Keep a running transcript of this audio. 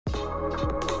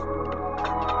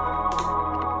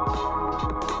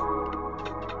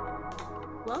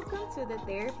Welcome to the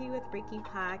Therapy with Ricky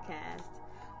podcast,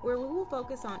 where we will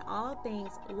focus on all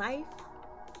things life,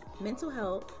 mental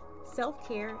health,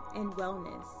 self-care, and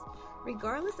wellness.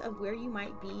 Regardless of where you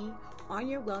might be on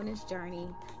your wellness journey,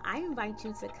 I invite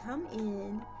you to come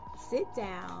in, sit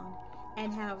down,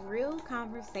 and have real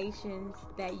conversations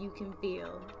that you can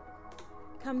feel.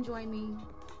 Come join me.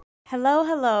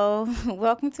 Hello.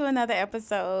 Welcome to another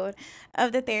episode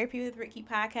of the Therapy with Ricky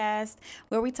podcast,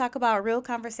 where we talk about real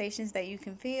conversations that you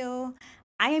can feel.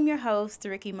 I am your host,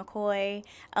 Ricky McCoy,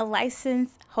 a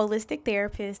licensed holistic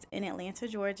therapist in Atlanta,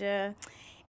 Georgia.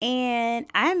 And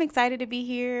I'm excited to be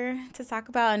here to talk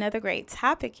about another great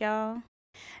topic, y'all.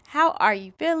 How are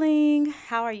you feeling?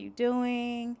 How are you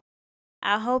doing?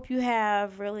 I hope you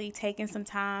have really taken some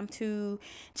time to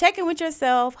check in with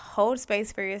yourself, hold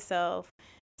space for yourself.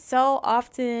 So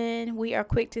often we are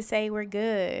quick to say we're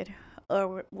good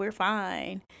or we're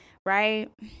fine, right?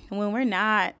 When we're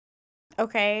not,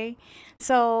 okay?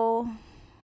 So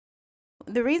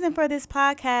the reason for this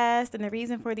podcast and the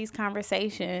reason for these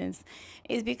conversations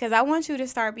is because I want you to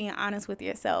start being honest with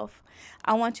yourself.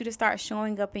 I want you to start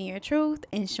showing up in your truth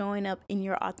and showing up in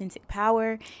your authentic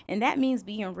power. And that means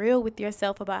being real with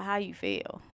yourself about how you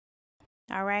feel.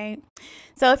 All right.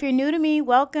 So if you're new to me,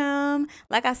 welcome.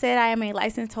 Like I said, I am a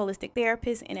licensed holistic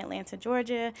therapist in Atlanta,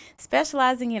 Georgia,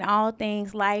 specializing in all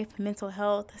things life, mental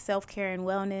health, self-care, and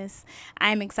wellness.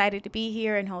 I am excited to be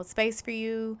here and hold space for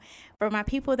you. For my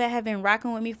people that have been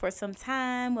rocking with me for some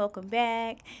time, welcome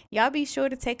back. Y'all be sure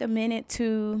to take a minute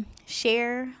to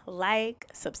share, like,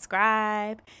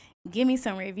 subscribe. Give me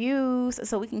some reviews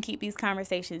so we can keep these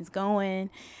conversations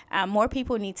going. More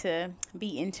people need to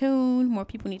be in tune. More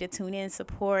people need to tune in,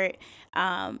 support,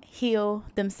 heal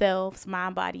themselves,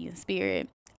 mind, body, and spirit.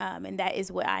 And that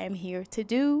is what I am here to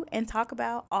do and talk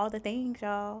about all the things,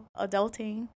 y'all.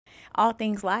 Adulting, all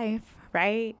things life,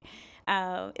 right?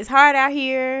 It's hard out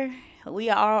here.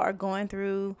 We all are going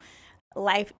through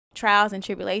life trials and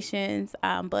tribulations,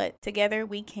 but together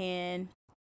we can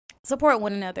support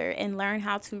one another and learn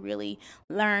how to really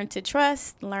learn to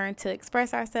trust, learn to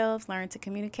express ourselves, learn to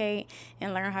communicate,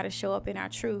 and learn how to show up in our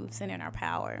truths and in our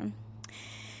power.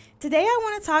 Today, I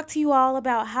want to talk to you all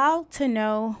about how to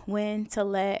know when to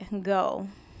let go,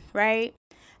 right?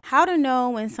 How to know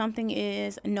when something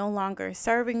is no longer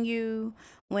serving you,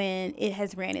 when it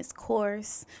has ran its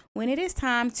course, when it is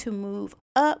time to move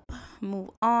up, move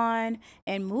on,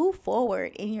 and move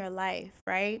forward in your life,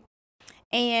 right?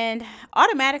 And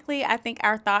automatically, I think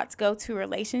our thoughts go to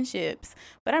relationships,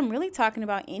 but I'm really talking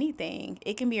about anything.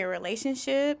 It can be a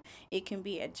relationship. It can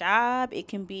be a job. It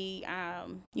can be,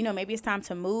 maybe it's time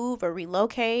to move or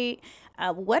relocate.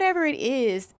 Whatever it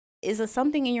is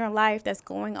something in your life that's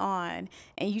going on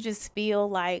and you just feel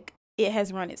like it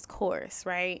has run its course,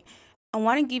 right? I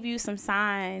want to give you some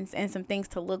signs and some things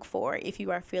to look for if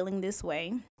you are feeling this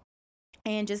way,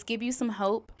 and just give you some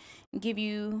hope, give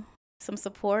you some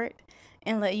support,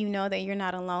 and let you know that you're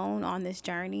not alone on this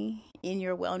journey, in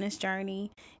your wellness journey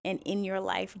and in your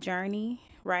life journey,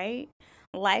 right?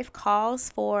 Life calls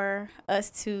for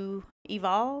us to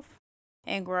evolve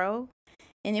and grow.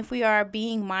 And if we are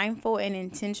being mindful and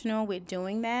intentional with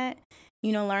doing that,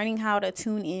 learning how to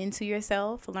tune into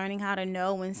yourself, learning how to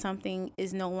know when something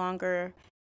is no longer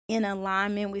in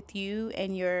alignment with you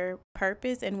and your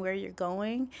purpose and where you're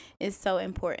going is so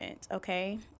important,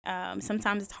 okay?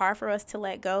 Sometimes it's hard for us to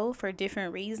let go for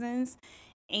different reasons.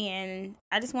 And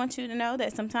I just want you to know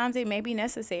that sometimes it may be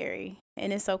necessary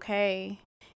and it's okay.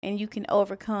 And you can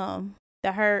overcome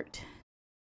the hurt,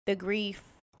 the grief,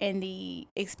 and the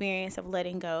experience of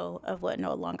letting go of what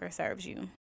no longer serves you.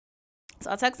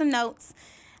 So I took some notes.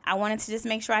 I wanted to just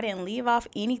make sure I didn't leave off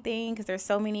anything because there's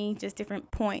so many just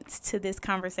different points to this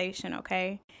conversation,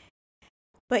 okay?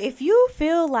 But if you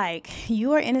feel like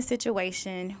you are in a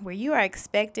situation where you are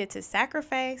expected to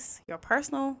sacrifice your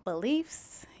personal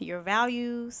beliefs, your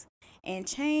values, and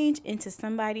change into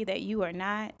somebody that you are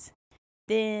not,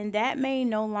 then that may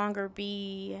no longer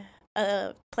be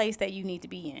a place that you need to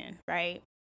be in, right?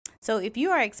 So if you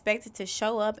are expected to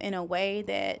show up in a way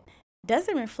that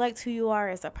doesn't reflect who you are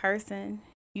as a person,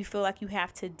 you feel like you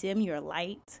have to dim your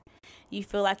light. You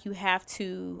feel like you have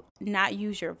to not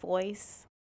use your voice.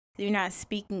 You're not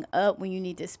speaking up when you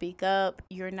need to speak up.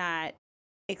 You're not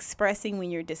expressing when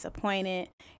you're disappointed.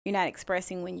 You're not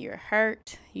expressing when you're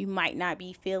hurt. You might not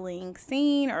be feeling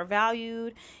seen or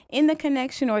valued in the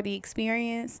connection or the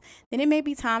experience. Then it may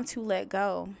be time to let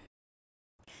go.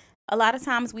 A lot of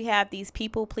times we have these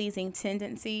people-pleasing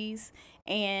tendencies,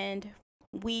 and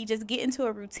we just get into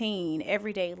a routine,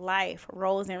 everyday life,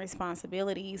 roles and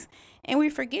responsibilities, and we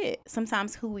forget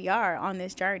sometimes who we are on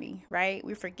this journey, right?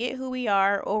 We forget who we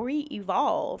are, or we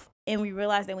evolve and we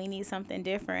realize that we need something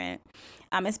different,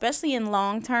 especially in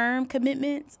long-term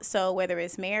commitments. So whether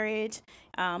it's marriage,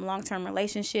 long-term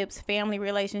relationships, family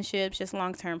relationships, just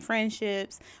long-term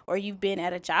friendships, or you've been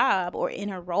at a job or in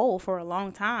a role for a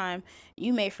long time,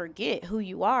 you may forget who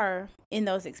you are in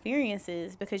those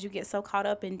experiences because you get so caught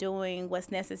up in doing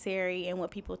what's necessary and what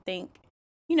people think,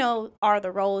 are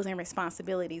the roles and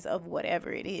responsibilities of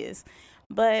whatever it is.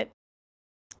 But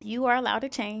you are allowed to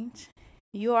change.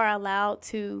 You are allowed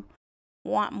to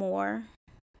want more.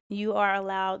 You are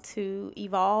allowed to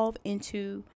evolve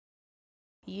into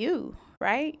you,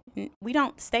 right? We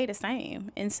don't stay the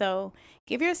same. And so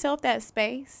give yourself that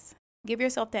space, give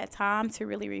yourself that time to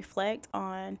really reflect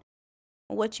on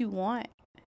what you want,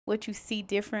 what you see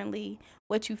differently,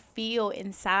 what you feel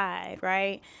inside,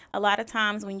 right? A lot of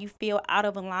times when you feel out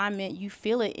of alignment, you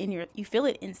feel it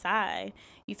inside.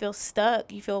 You feel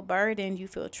stuck, you feel burdened, you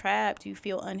feel trapped, you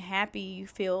feel unhappy, you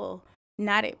feel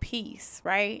not at peace,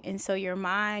 right? And so your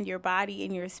mind, your body,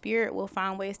 and your spirit will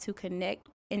find ways to connect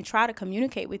and try to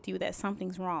communicate with you that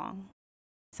something's wrong.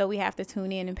 So we have to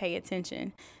tune in and pay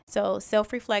attention. So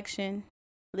self-reflection,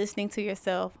 listening to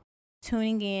yourself,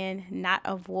 tuning in, not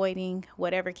avoiding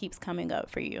whatever keeps coming up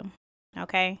for you.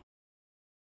 Okay?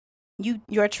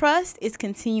 Your trust is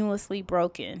continuously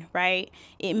broken, right?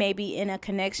 It may be in a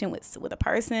connection with a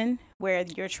person where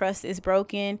your trust is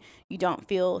broken. You don't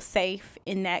feel safe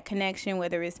in that connection,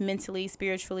 whether it's mentally,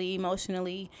 spiritually,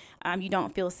 emotionally. You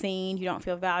don't feel seen. You don't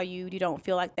feel valued. You don't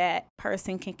feel like that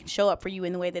person can show up for you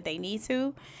in the way that they need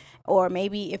to. Or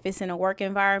maybe if it's in a work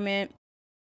environment,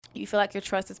 you feel like your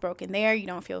trust is broken there. You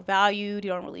don't feel valued.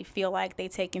 You don't really feel like they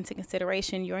take into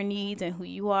consideration your needs and who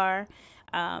you are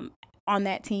on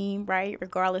that team, right?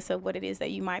 Regardless of what it is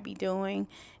that you might be doing.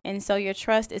 And so your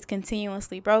trust is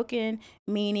continuously broken,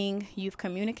 meaning you've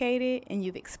communicated and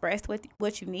you've expressed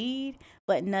what you need,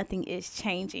 but nothing is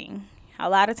changing. A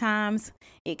lot of times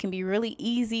it can be really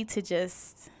easy to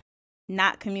just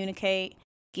not communicate,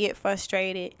 get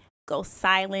frustrated, go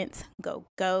silent, go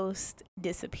ghost,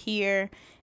 disappear.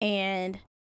 And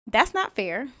that's not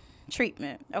fair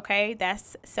treatment, okay?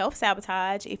 That's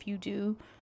self-sabotage if you do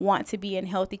want to be in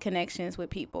healthy connections with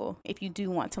people, if you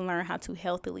do want to learn how to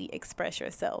healthily express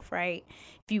yourself, right?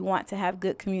 If you want to have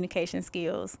good communication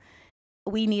skills,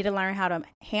 we need to learn how to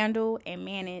handle and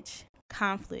manage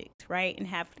conflict, right? And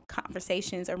have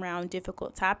conversations around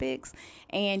difficult topics.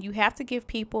 And you have to give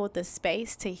people the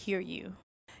space to hear you.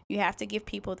 You have to give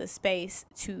people the space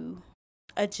to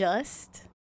adjust,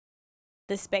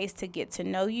 the space to get to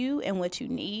know you and what you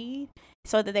need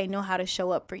so that they know how to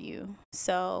show up for you.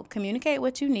 So communicate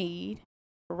what you need,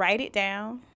 write it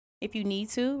down if you need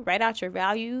to, write out your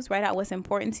values, write out what's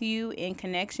important to you in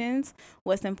connections,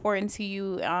 what's important to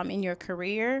you in your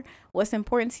career, what's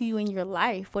important to you in your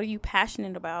life, what are you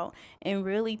passionate about, and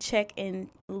really check and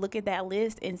look at that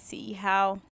list and see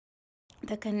how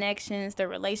the connections, the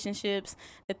relationships,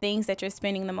 the things that you're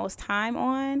spending the most time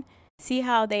on, see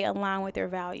how they align with your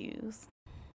values.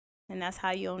 And that's how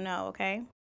you'll know, okay?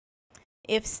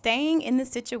 If staying in the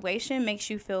situation makes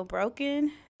you feel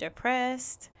broken,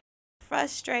 depressed,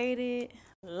 frustrated,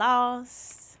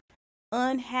 lost,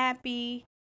 unhappy,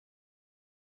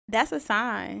 that's a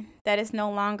sign that it's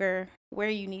no longer where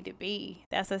you need to be.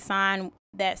 That's a sign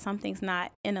that something's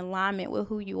not in alignment with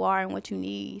who you are and what you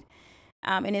need.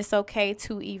 And it's okay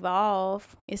to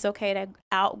evolve. It's okay to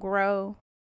outgrow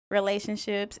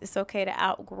relationships. It's okay to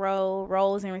outgrow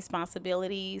roles and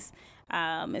responsibilities,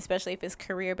 especially if it's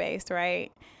career-based,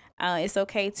 right? It's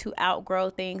okay to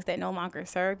outgrow things that no longer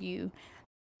serve you.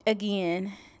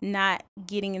 Again, not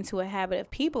getting into a habit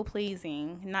of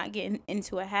people-pleasing, not getting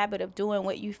into a habit of doing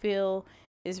what you feel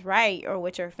is right or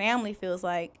what your family feels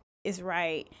like is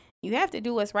right. You have to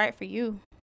do what's right for you.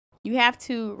 You have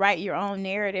to write your own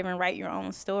narrative and write your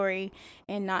own story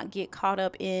and not get caught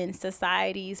up in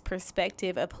society's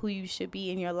perspective of who you should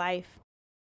be in your life.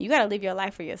 You got to live your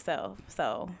life for yourself.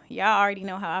 So y'all already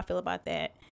know how I feel about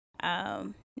that.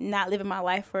 Not living my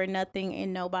life for nothing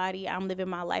and nobody. I'm living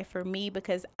my life for me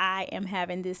because I am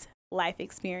having this life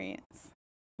experience.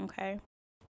 Okay.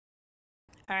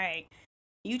 All right.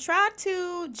 You try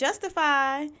to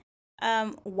justify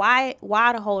why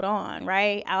to hold on,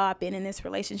 right? I've been in this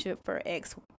relationship for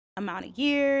X amount of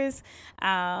years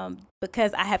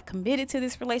because I have committed to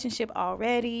this relationship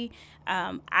already.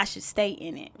 I should stay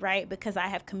in it, right? Because I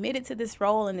have committed to this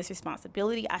role and this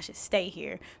responsibility, I should stay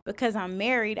here. Because I'm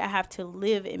married, I have to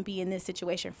live and be in this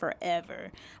situation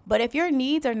forever. But if your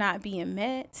needs are not being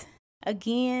met,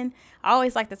 Again, I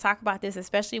always like to talk about this,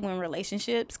 especially when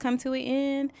relationships come to an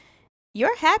end.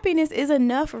 Your happiness is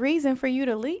enough reason for you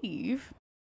to leave.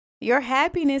 Your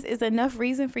happiness is enough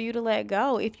reason for you to let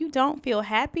go. If you don't feel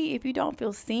happy, if you don't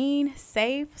feel seen,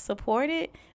 safe, supported,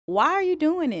 why are you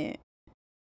doing it?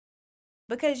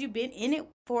 Because you've been in it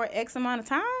for X amount of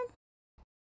time?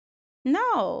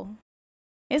 No.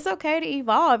 It's okay to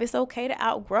evolve. It's okay to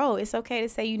outgrow. It's okay to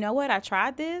say, you know what? I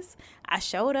tried this. I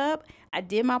showed up. I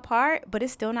did my part, but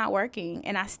it's still not working.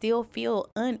 And I still feel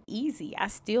uneasy. I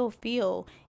still feel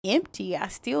empty. I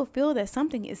still feel that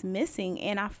something is missing.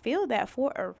 And I feel that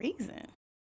for a reason.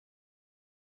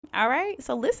 All right?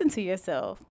 So listen to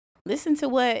yourself. Listen to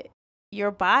what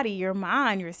your body, your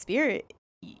mind, your spirit,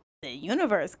 the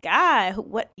universe, God,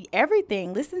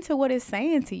 everything. Listen to what it's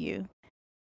saying to you.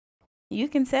 You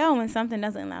can tell when something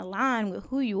doesn't align with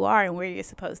who you are and where you're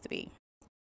supposed to be.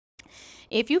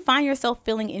 If you find yourself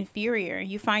feeling inferior,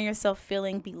 you find yourself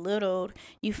feeling belittled,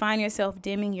 you find yourself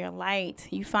dimming your light,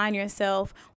 you find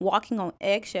yourself walking on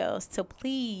eggshells to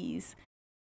please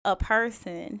a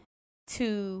person,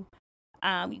 to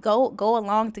go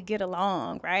along to get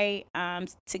along, right?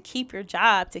 To keep your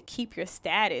job, to keep your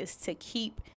status, to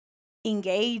keep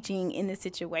engaging in the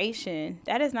situation,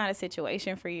 that is not a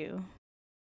situation for you.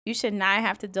 You should not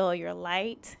have to dull your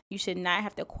light. You should not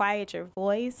have to quiet your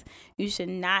voice. You should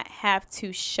not have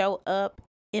to show up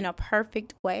in a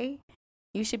perfect way.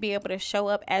 You should be able to show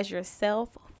up as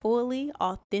yourself fully,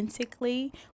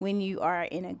 authentically, when you are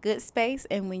in a good space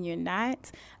and when you're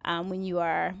not, when you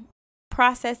are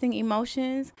processing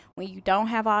emotions, when you don't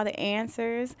have all the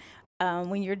answers,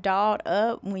 when you're dolled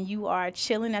up, when you are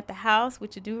chilling at the house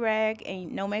with your do-rag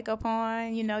and no makeup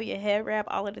on, your head wrap,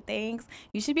 all of the things.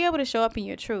 You should be able to show up in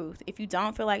your truth. If you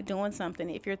don't feel like doing something,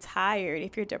 if you're tired,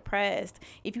 if you're depressed,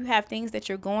 if you have things that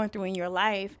you're going through in your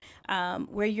life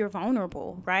where you're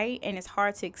vulnerable, right? And it's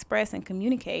hard to express and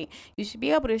communicate, you should be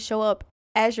able to show up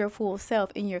as your full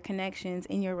self in your connections,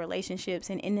 in your relationships,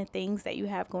 and in the things that you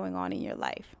have going on in your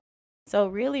life. So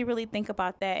really, really think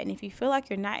about that. And if you feel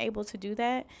like you're not able to do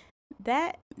that,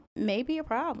 that may be a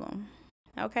problem.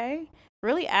 Okay?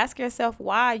 Really ask yourself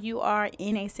why you are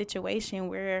in a situation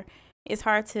where it's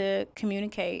hard to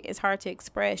communicate, it's hard to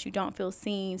express, you don't feel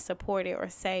seen, supported, or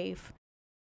safe.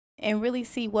 And really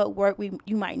see what work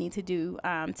you might need to do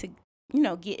to,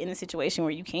 get in a situation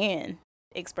where you can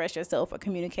express yourself or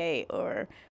communicate or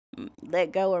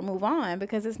let go or move on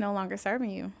because it's no longer serving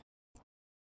you.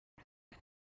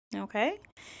 Okay?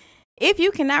 If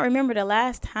you cannot remember the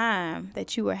last time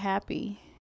that you were happy,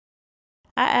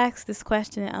 I ask this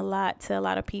question a lot to a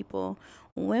lot of people.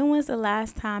 When was the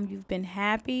last time you've been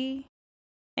happy?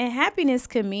 And happiness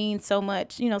could mean so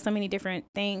much, so many different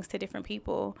things to different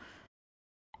people.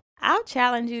 I'll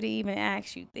challenge you to even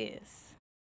ask you this.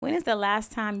 When is the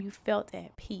last time you felt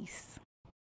at peace?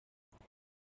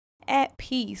 At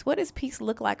peace. What does peace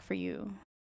look like for you?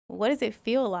 What does it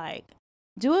feel like?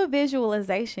 Do a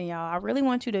visualization, y'all. I really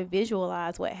want you to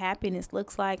visualize what happiness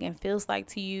looks like and feels like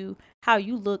to you, how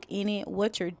you look in it,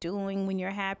 what you're doing when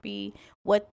you're happy,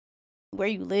 where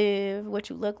you live, what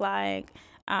you look like,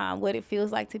 what it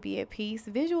feels like to be at peace.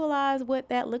 Visualize what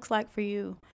that looks like for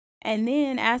you. And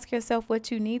then ask yourself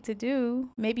what you need to do.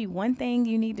 Maybe one thing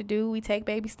you need to do. We take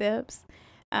baby steps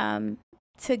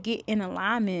to get in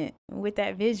alignment with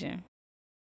that vision.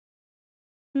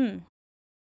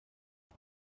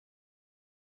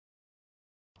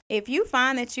 If you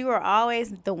find that you are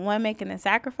always the one making the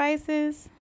sacrifices,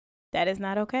 that is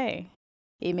not okay.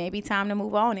 It may be time to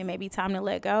move on. It may be time to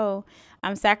let go.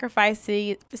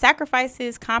 Sacrifices,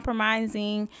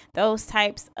 compromising, those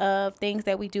types of things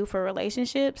that we do for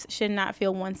relationships should not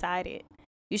feel one-sided.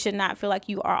 You should not feel like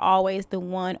you are always the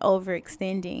one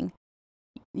overextending.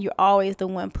 You're always the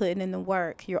one putting in the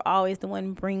work. You're always the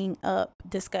one bringing up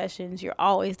discussions. You're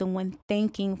always the one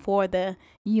thinking for the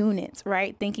units,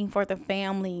 right? Thinking for the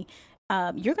family.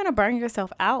 You're going to burn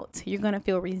yourself out. You're going to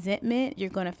feel resentment. You're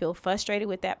going to feel frustrated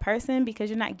with that person because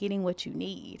you're not getting what you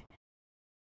need.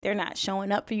 They're not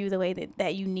showing up for you the way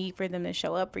that you need for them to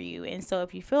show up for you. And so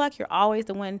if you feel like you're always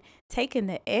the one taking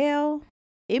the L,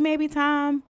 it may be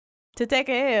time to take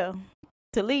a L,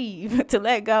 to leave, to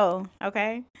let go,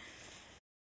 okay?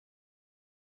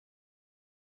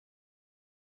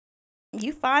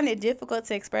 You find it difficult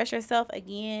to express yourself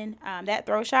again, that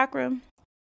throat chakra,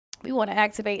 we want to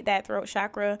activate that throat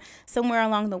chakra. Somewhere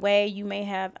along the way, you may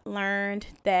have learned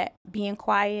that being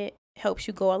quiet helps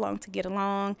you go along to get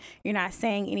along. You're not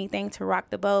saying anything to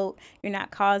rock the boat. You're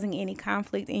not causing any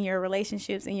conflict in your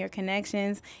relationships, in your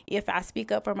connections. If I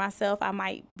speak up for myself, I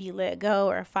might be let go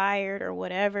or fired or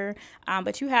whatever.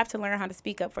 But you have to learn how to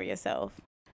speak up for yourself.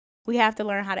 We have to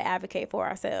learn how to advocate for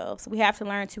ourselves. We have to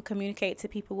learn to communicate to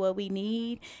people what we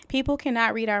need. People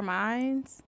cannot read our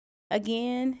minds.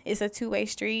 Again, it's a two-way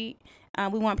street.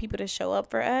 We want people to show up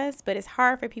for us, but it's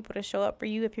hard for people to show up for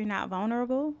you if you're not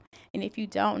vulnerable and if you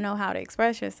don't know how to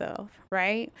express yourself,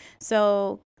 right?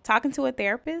 So talking to a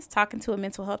therapist, talking to a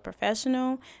mental health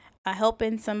professional,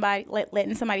 helping somebody,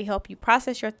 letting somebody help you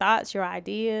process your thoughts, your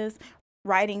ideas,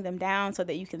 writing them down so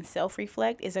that you can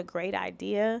self-reflect is a great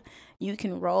idea. You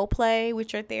can role play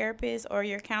with your therapist or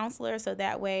your counselor, so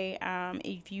that way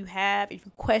if you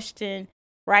question,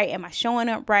 right, am I showing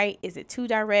up right? Is it too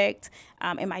direct?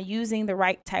 Am I using the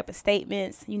right type of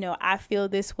statements? I feel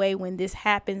this way when this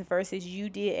happens versus you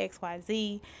did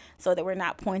XYZ, so that we're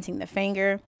not pointing the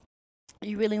finger.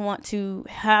 You really want to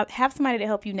have somebody to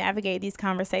help you navigate these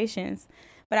conversations.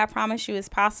 But I promise you it's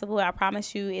possible. I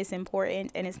promise you it's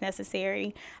important and it's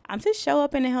necessary. To show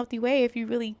up in a healthy way if you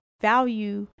really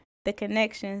value the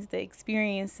connections, the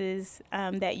experiences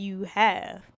that you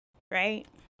have, right?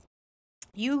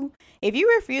 If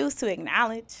you refuse to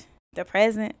acknowledge the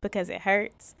present because it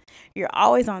hurts, you're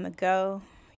always on the go,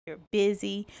 you're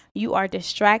busy, you are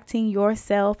distracting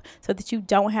yourself so that you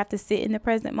don't have to sit in the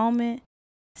present moment.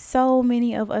 So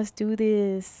many of us do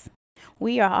this.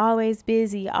 We are always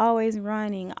busy, always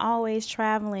running, always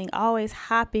traveling, always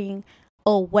hopping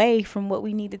away from what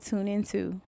we need to tune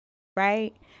into,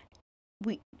 right?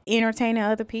 We entertaining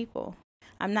other people.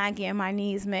 I'm not getting my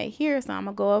needs met here, so I'm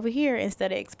going to go over here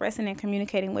instead of expressing and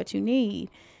communicating what you need.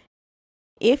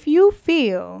 If you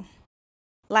feel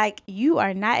like you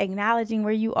are not acknowledging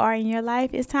where you are in your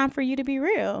life, it's time for you to be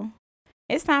real.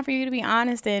 It's time for you to be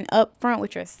honest and upfront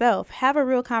with yourself. Have a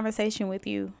real conversation with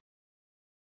you.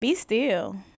 Be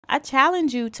still. I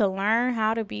challenge you to learn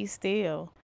how to be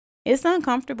still. It's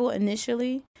uncomfortable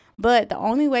initially, but the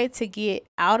only way to get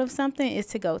out of something is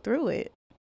to go through it.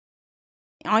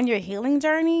 On your healing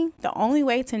journey, the only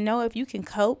way to know if you can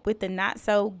cope with the not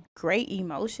so great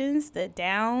emotions, the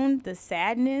down, the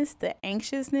sadness, the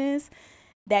anxiousness,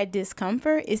 that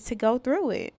discomfort, is to go through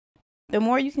it. The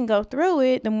more you can go through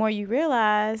it, the more you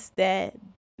realize that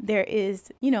there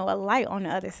is, a light on the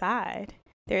other side.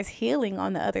 There's healing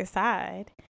on the other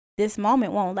side. This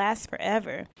moment won't last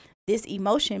forever. This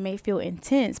emotion may feel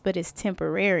intense, but it's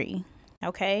temporary.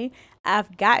 Okay?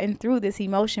 I've gotten through this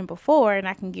emotion before and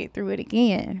I can get through it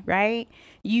again, right?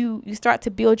 You start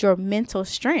to build your mental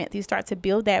strength. You start to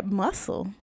build that muscle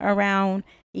around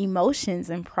emotions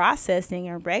and processing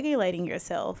and regulating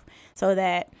yourself, so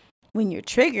that when you're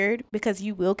triggered, because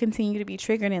you will continue to be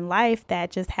triggered in life, that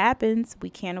just happens. We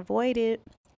can't avoid it,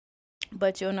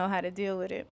 but you'll know how to deal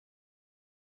with it.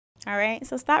 All right?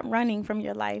 So stop running from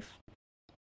your life.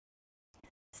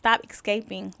 Stop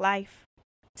escaping life.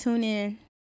 Tune in.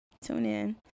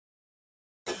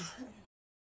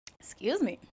 Excuse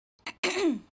me.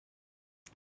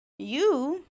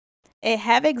 You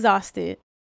have exhausted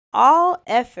all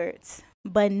efforts,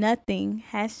 but nothing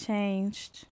has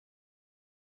changed.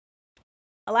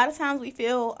 A lot of times we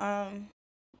feel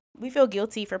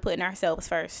guilty for putting ourselves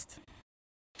first.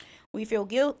 We feel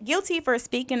guilty for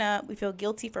speaking up. We feel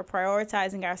guilty for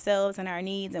prioritizing ourselves and our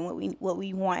needs and what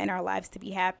we want in our lives to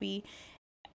be happy.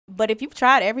 But if you've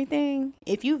tried everything,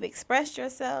 if you've expressed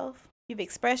yourself, you've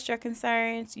expressed your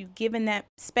concerns, you've given that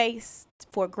space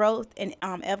for growth and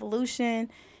evolution,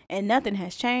 and nothing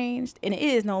has changed, and it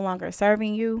is no longer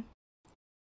serving you,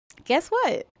 guess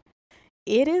what?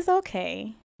 It is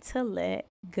okay to let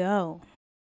go.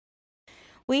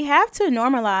 We have to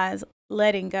normalize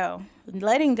letting go.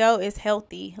 Letting go is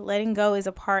healthy. Letting go is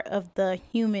a part of the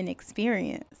human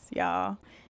experience, y'all.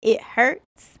 It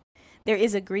hurts. There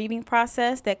is a grieving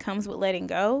process that comes with letting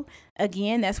go.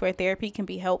 Again, that's where therapy can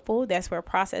be helpful. That's where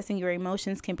processing your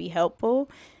emotions can be helpful.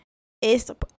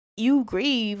 You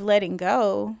grieve letting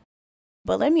go.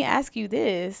 But let me ask you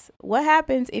this. What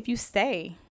happens if you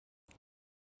stay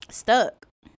stuck,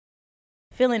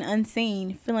 feeling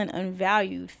unseen, feeling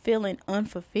unvalued, feeling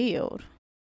unfulfilled?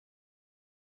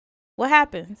 What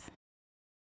happens?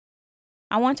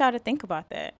 I want y'all to think about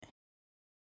that.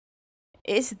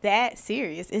 It's that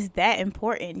serious. It's that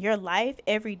important. Your life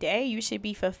every day, you should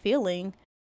be fulfilling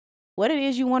what it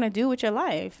is you want to do with your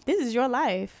life. This is your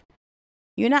life.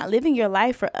 You're not living your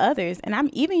life for others.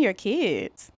 And even your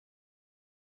kids,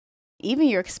 even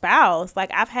your spouse.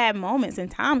 Like, I've had moments and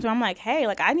times where I'm like, hey,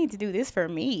 I need to do this for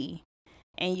me.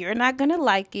 And you're not going to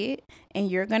like it.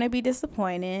 And you're going to be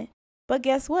disappointed. But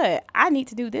guess what? I need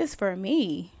to do this for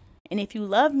me. And if you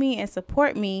love me and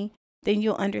support me, then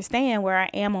you'll understand where I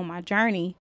am on my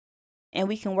journey, and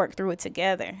we can work through it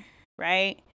together,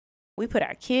 right? We put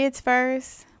our kids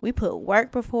first. We put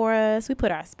work before us. We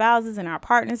put our spouses and our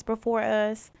partners before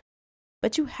us.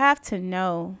 But you have to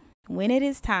know when it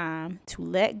is time to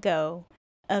let go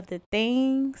of the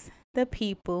things, the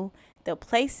people, the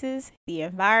places, the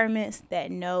environments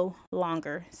that no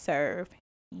longer serve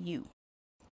you.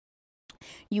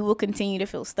 You will continue to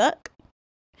feel stuck.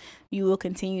 You will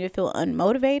continue to feel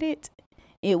unmotivated.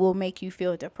 It will make you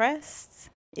feel depressed.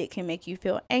 It can make you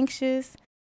feel anxious.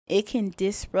 It can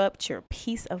disrupt your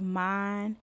peace of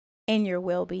mind and your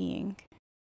well-being.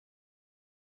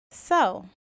 So,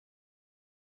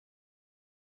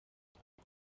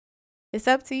 it's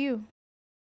up to you.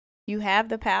 You have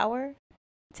the power.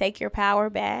 Take your power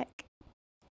back.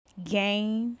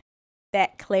 Gain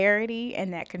that clarity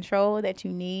and that control that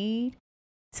you need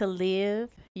to live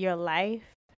your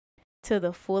life to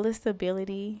the fullest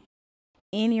ability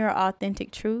in your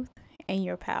authentic truth and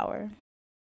your power.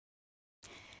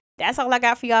 That's all I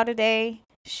got for y'all today.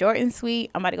 Short and sweet.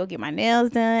 I'm about to go get my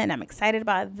nails done, and I'm excited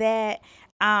about that.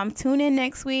 Tune in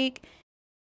next week.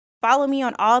 Follow me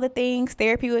on all the things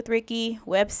Therapy with Ricky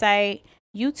website.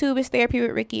 YouTube is Therapy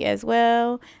with Ricky as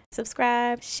well.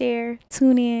 Subscribe, share,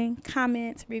 tune in,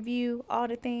 comment, review, all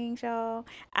the things, y'all.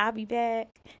 I'll be back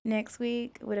next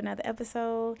week with another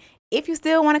episode. If you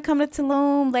still want to come to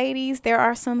Tulum, ladies, there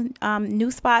are some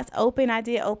new spots open. I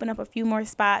did open up a few more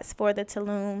spots for the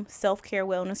Tulum Self-Care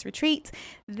Wellness Retreat.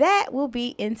 That will be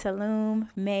in Tulum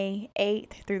May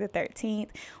 8th through the 13th.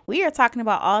 We are talking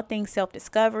about all things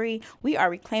self-discovery. We are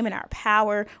reclaiming our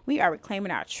power. We are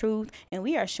reclaiming our truth. And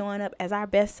we are showing up as our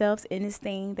best selves in this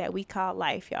thing that we call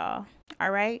life, y'all.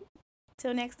 All right?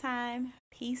 Till next time,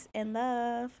 peace and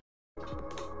love.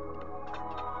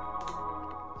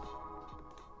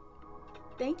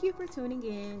 Thank you for tuning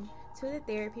in to the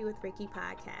Therapy with Ricky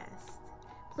podcast.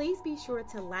 Please be sure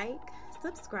to like,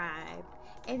 subscribe,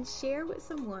 and share with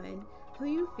someone who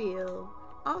you feel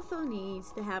also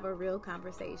needs to have a real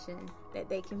conversation that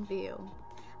they can feel.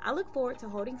 I look forward to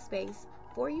holding space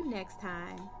for you next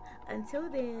time. Until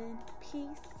then,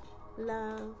 peace,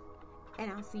 love, and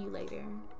I'll see you later.